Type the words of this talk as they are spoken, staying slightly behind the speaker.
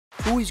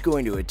Who is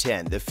going to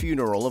attend the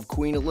funeral of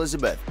Queen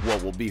Elizabeth?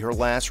 What will be her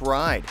last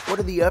ride? What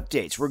are the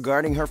updates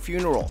regarding her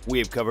funeral? We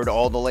have covered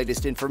all the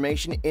latest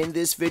information in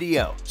this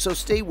video, so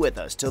stay with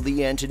us till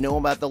the end to know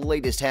about the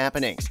latest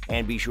happenings.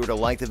 And be sure to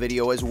like the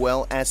video as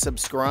well as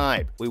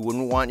subscribe. We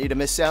wouldn't want you to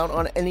miss out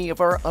on any of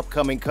our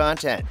upcoming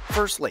content.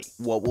 Firstly,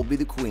 what will be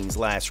the Queen's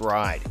last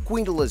ride?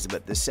 Queen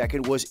Elizabeth II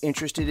was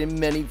interested in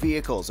many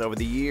vehicles over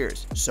the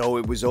years, so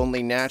it was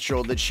only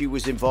natural that she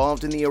was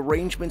involved in the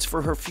arrangements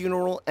for her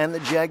funeral and the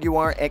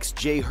Jaguar XJ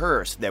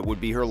Hearse that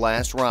would be her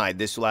last ride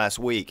this last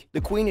week.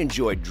 The Queen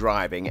enjoyed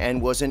driving and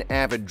was an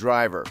avid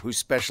driver who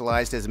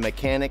specialized as a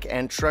mechanic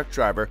and truck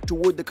driver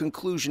toward the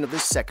conclusion of the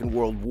Second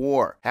World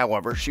War.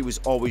 However, she was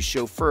always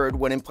chauffeured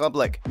when in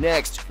public.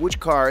 Next, which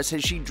cars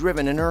has she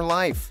driven in her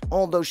life?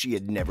 Although she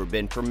had never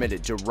been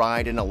permitted to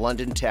ride in a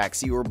London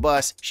taxi or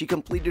bus, she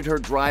completed her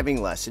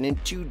driving lesson in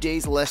 2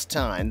 days less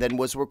time than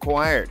was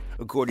required,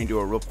 according to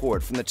a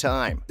report from the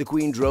time. The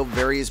Queen drove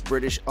various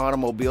British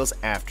automobiles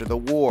after the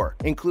war,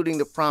 including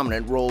the prominent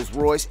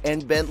Rolls-Royce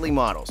and Bentley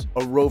models,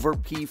 a Rover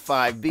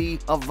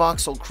P5B, a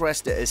Vauxhall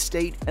Cresta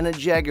Estate, and a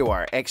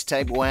Jaguar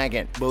X-Type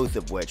wagon, both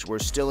of which were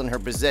still in her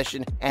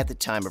possession at the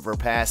time of her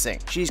passing.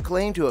 She's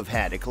claimed to have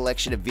had a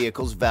collection of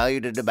vehicles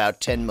valued at about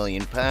 £10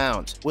 million,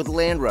 with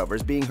Land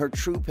Rovers being her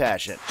true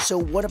passion. So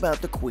what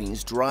about the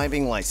Queen's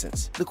driving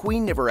license? The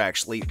Queen never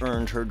actually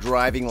earned her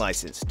driving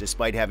license,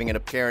 despite having an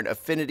apparent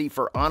affinity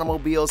for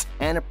automobiles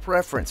and a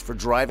preference for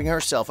driving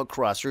herself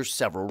across her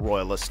several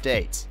royal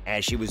estates.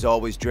 As she was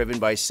always driven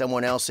by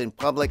someone else in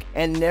public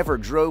and never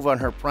drove on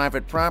her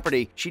private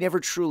property, she never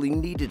truly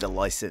needed a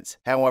license.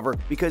 However,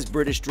 because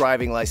British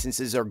driving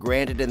licenses are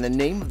granted in the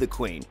name of the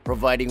Queen,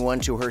 providing one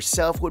to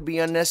herself would be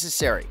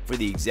unnecessary, for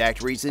the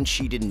exact reason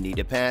she didn't need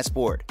a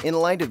passport. In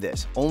light of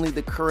this, only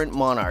the current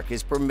monarch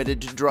is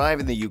permitted to drive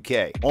in the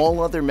UK.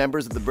 All other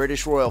members of the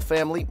British royal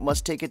family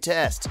must take a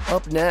test.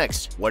 Up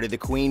next, what did the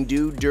Queen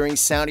do during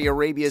Saudi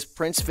Arabia's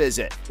prince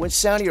visit? When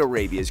Saudi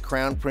Arabia's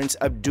Crown Prince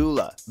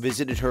Abdullah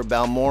visited her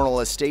Balmoral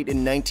estate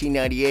in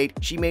 1998,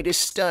 she made a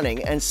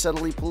stunning and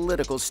subtly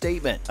political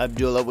statement.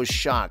 Abdullah was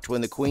shocked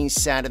when the Queen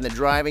sat in the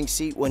driving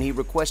seat when he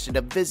requested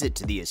a visit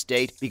to the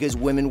estate because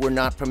women were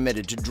not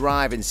permitted to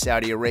drive in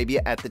Saudi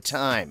Arabia at the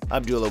time.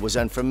 Abdullah was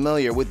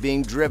unfamiliar with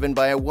being driven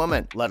by a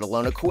woman, let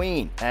alone a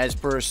queen. As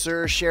per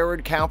Sir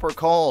Sherrod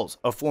Cowper-Coles,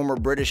 a former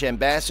British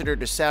ambassador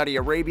to Saudi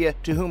Arabia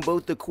to whom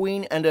both the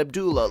Queen and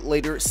Abdullah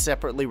later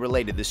separately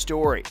related the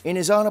story. In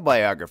his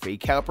autobiography,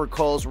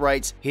 Cowper-Coles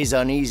writes, his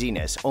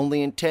uneasiness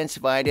only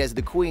intensified as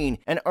the Queen,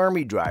 an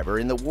army driver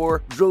in the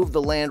war, drove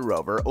the Land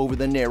Rover over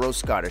the narrow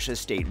Scottish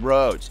estate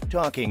roads,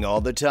 talking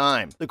all the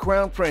time. The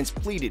Crown Prince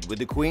pleaded with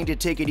the Queen to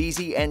take it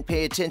easy and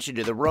pay attention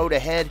to the road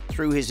ahead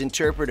through his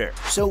interpreter.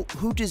 So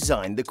who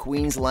designed the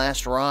Queen's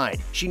last ride?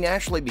 She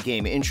naturally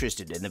became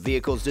interested in the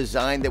vehicle's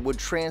design that would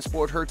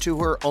transport her to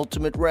her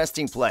ultimate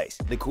resting place.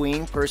 The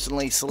Queen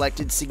personally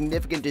selected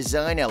significant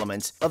design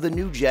elements of the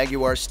new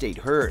Jaguar State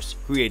Hearse,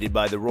 created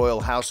by the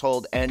royal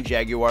household and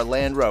Jaguar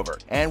Land Rover,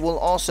 and will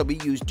also be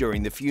used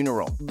during the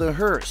funeral. The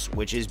Hearse,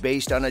 which is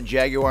based on a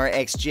Jaguar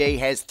XJ,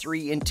 has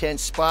 3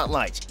 intense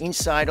spotlights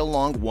inside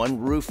along one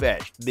roof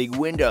edge, big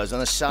windows on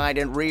the side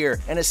and rear,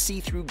 and a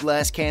see-through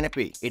glass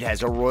canopy. It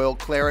has a Royal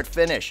Claret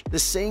finish, the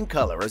same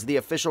color as the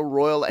official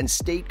royal and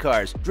state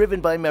cars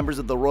driven by members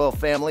of the royal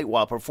family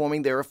while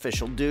performing their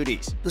official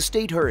duties. The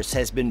State Hearse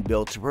has been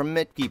built to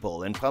permit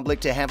people in public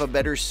to have a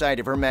better sight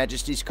of Her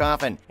Majesty's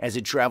coffin as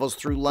it travels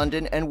through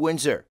London and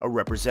Windsor, a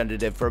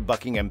representative for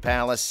Buckingham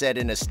Palace said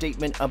in a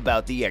statement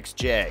about the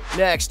XJ.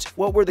 Next,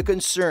 what were the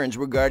concerns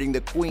regarding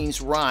the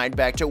Queen's ride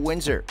back to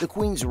Windsor? The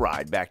Queen's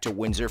ride back to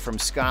Windsor from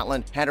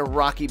Scotland had a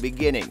rocky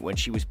beginning when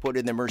she was put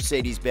in the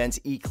Mercedes-Benz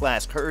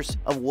E-Class Hearse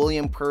of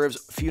William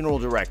Purves funeral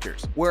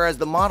directors. Whereas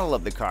the model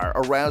of the car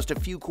aroused a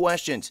few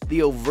questions,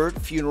 the overt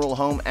funeral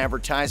home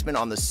advertisement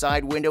on the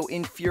side window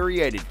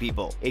infuriated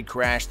people. It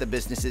crashed the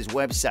business's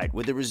website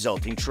with the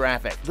resulting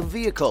traffic. The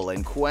vehicle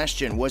in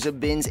question was a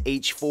Benz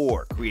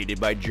H4, created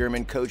by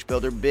German coach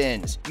builder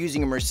Benz,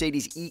 using a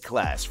Mercedes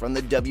E-Class from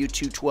the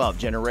W212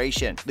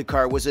 generation. The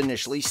car was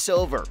initially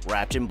silver,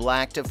 wrapped in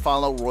black to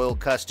follow royal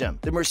custom.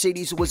 The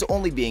Mercedes was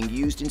only being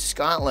used in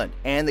Scotland,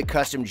 and the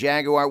custom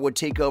Jaguar would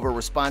take over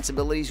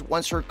responsibilities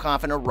once her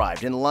coffin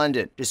arrived in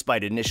London,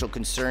 despite initial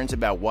concerns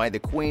about why the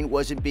Queen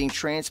wasn't being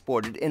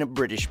transported in a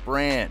British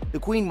brand. The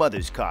Queen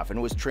Mother's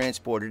coffin was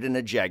transported in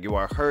a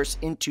Jaguar Hearse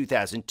in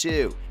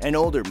 2002, an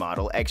older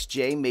model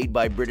XJ made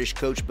by British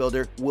coach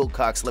builder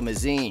Wilcox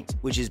Limousines,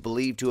 which is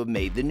believed to have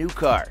made the new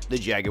car. The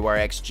Jaguar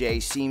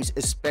XJ seems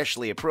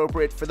especially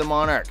appropriate for the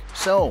monarch.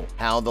 So,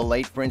 how the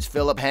late Prince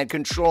Philip had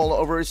control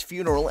over his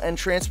funeral and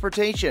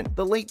transportation?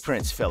 The late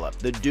Prince Philip,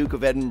 the Duke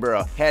of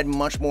Edinburgh, had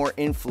much more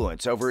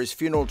influence over his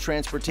funeral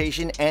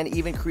transportation and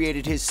even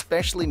created his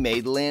specially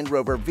made Land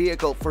Rover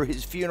vehicle for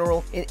his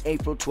funeral in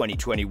April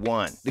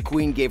 2021. The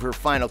Queen gave her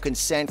final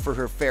consent for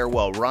her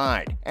farewell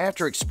ride.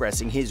 After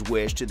expressing his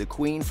wish to the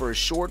Queen for a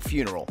short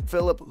funeral,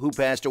 Philip, who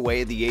passed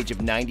away at the age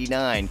of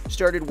 99,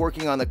 started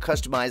working on the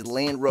customized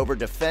Land Rover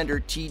Defender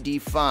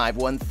TD5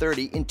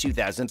 130 in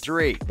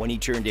 2003 when he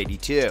turned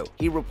 82.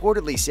 He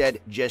reportedly said,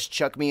 "Just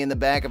chuck me in the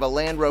back of a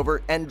Land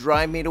Rover and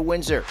drive me to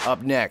Windsor."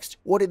 Up next,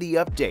 what are the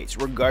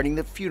updates regarding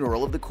the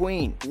funeral of the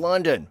Queen?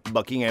 London.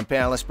 Buckingham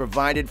Palace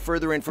provided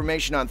further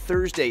information on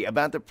Thursday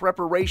about the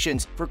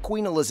preparations for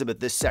Queen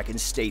Elizabeth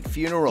II's state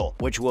funeral,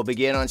 which will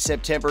begin on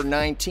September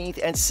 19th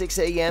at 6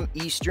 a.m.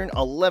 Eastern,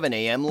 11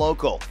 a.m.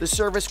 local. The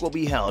service will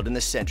be held in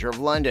the center of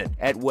London,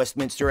 at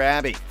Westminster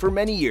Abbey. For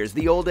many years,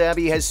 the old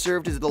abbey has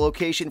served as the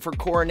location for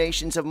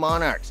coronations of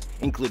monarchs,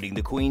 including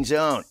the Queen's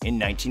own in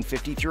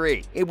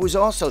 1953. It was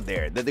also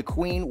there that the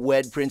Queen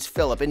wed Prince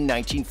Philip in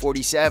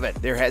 1947.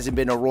 There hasn't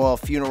been a royal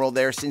funeral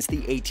there since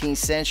the 18th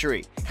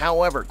century.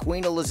 However,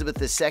 Queen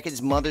Elizabeth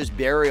II's mother's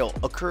burial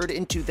occurred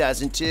in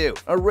 2002.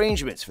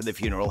 Arrangements for the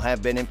funeral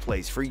have been in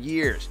place for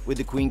years, with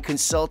the Queen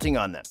consulting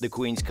on them. The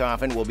Queen's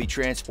coffin will be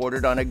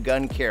transported on a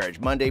gun carriage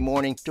Monday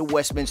morning to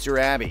Westminster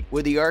Abbey,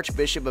 where the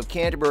Archbishop of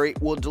Canterbury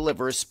will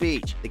deliver a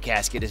speech. The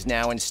casket is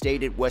now in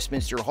state at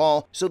Westminster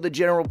Hall, so the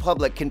general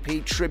public can pay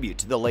tribute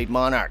to the late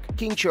monarch.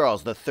 King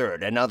Charles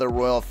III and other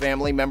royal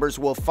family members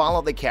will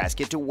follow the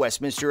casket to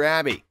Westminster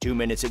Abbey. 2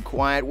 minutes of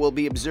quiet will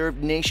be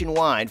observed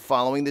nationwide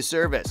following the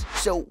service.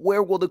 So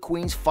where will the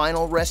Queen's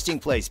final resting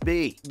place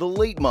be? The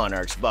late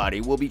monarch's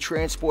body will be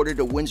transported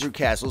to Windsor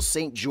Castle's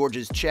St.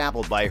 George's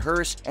Chapel by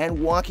hearse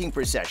and walking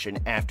procession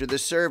after the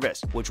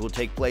service, which will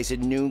take place at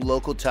noon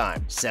local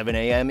time, 7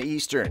 a.m.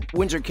 Eastern.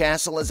 Windsor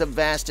Castle is a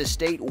vast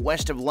estate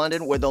west of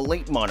London where the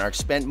late monarch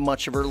spent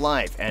much of her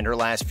life and her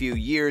last few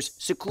years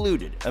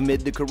secluded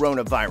amid the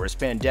coronavirus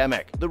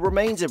pandemic. The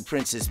remains of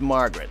Princess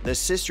Margaret, the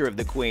sister of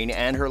the Queen,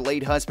 and her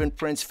late husband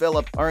Prince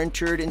Philip are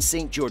interred in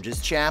St.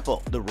 George's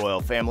Chapel. The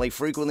royal family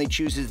frequently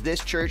chooses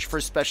this church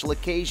for special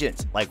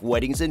occasions, like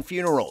weddings and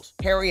funerals.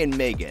 Harry and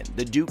Meghan,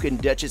 the Duke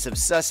and Duchess of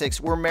Sussex,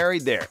 were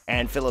married there,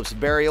 and Philip's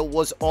burial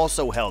was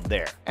also held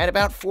there. At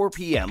about 4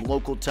 p.m.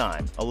 local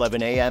time,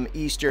 11 a.m.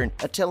 Eastern,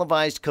 a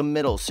televised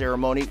committal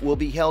ceremony will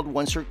be held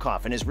once her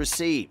coffin is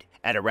received.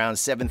 At around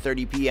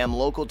 7:30 p.m.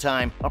 local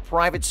time, a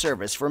private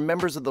service for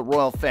members of the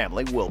royal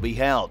family will be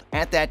held.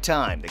 At that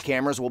time, the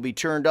cameras will be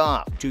turned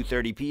off,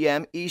 2:30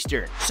 p.m.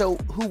 Eastern. So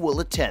who will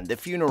attend the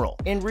funeral?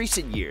 In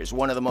recent years,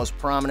 one of the most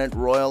prominent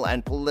royal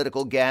and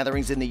political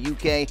gatherings in the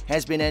UK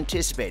has been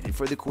anticipated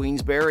for the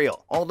Queen's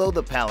burial. Although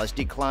the palace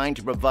declined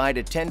to provide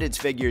attendance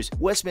figures,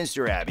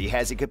 Westminster Abbey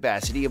has a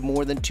capacity of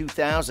more than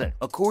 2,000.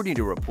 According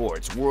to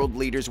reports, world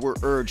leaders were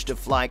urged to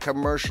fly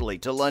commercially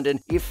to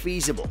London if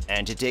feasible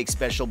and to take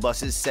special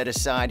buses set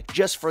aside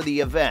just for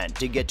the event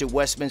to get to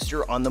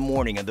Westminster on the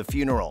morning of the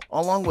funeral,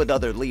 along with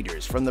other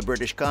leaders from the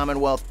British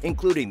Commonwealth,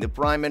 including the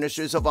Prime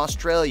Ministers of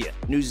Australia,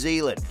 New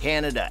Zealand,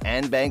 Canada,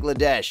 and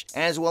Bangladesh,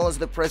 as well as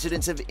the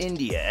presidents of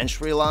India and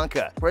Sri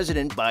Lanka.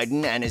 President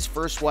Biden and his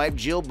first wife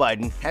Jill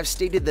Biden have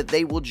stated that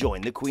they will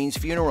join the Queen's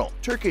funeral.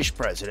 Turkish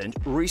President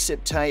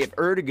Recep Tayyip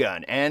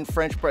Erdogan and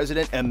French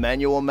President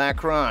Emmanuel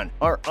Macron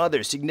are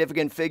other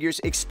significant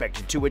figures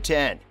expected to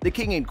attend. The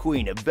King and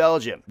Queen of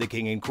Belgium, the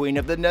King and Queen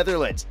of the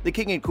Netherlands, the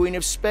King and Queen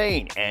of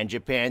Spain, and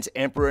Japan's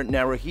Emperor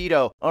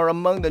Naruhito are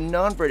among the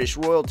non-British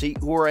royalty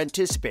who are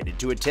anticipated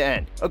to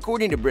attend.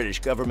 According to British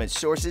government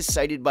sources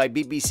cited by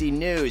BBC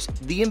News,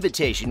 the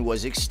invitation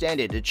was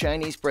extended to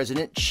Chinese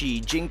President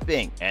Xi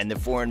Jinping, and the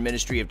Foreign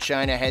Ministry of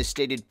China has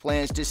stated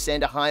plans to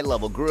send a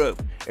high-level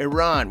group.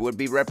 Iran would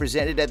be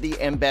represented at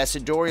the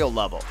ambassadorial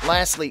level.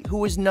 Lastly,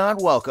 who is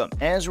not welcome?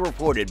 As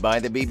reported by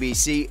the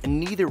BBC,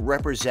 neither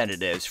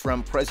representatives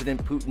from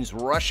President Putin's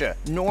Russia,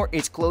 nor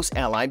its close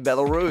ally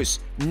Belarus,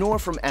 nor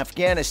from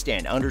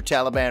Afghanistan under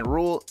Taliban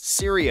rule,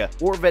 Syria,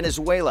 or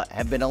Venezuela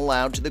have been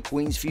allowed to the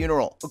Queen's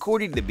funeral.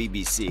 According to the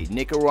BBC,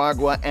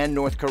 Nicaragua and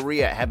North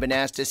Korea have been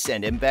asked to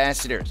send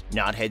ambassadors,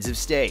 not heads of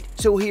state.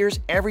 So here's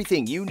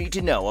everything you need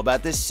to know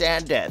about the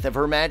sad death of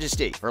Her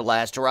Majesty, her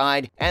last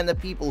ride, and the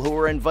people who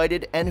are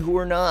invited and who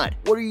are not.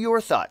 What are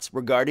your thoughts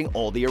regarding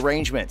all the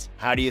arrangements?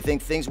 How do you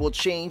think things will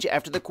change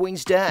after the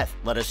Queen's death?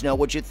 Let us know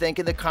what you think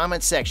in the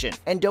comments section,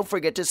 and don't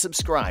forget to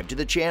subscribe to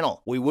the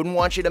channel. We wouldn't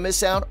want you to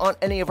miss out on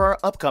any of our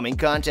upcoming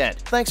content.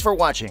 Thanks for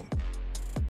watching.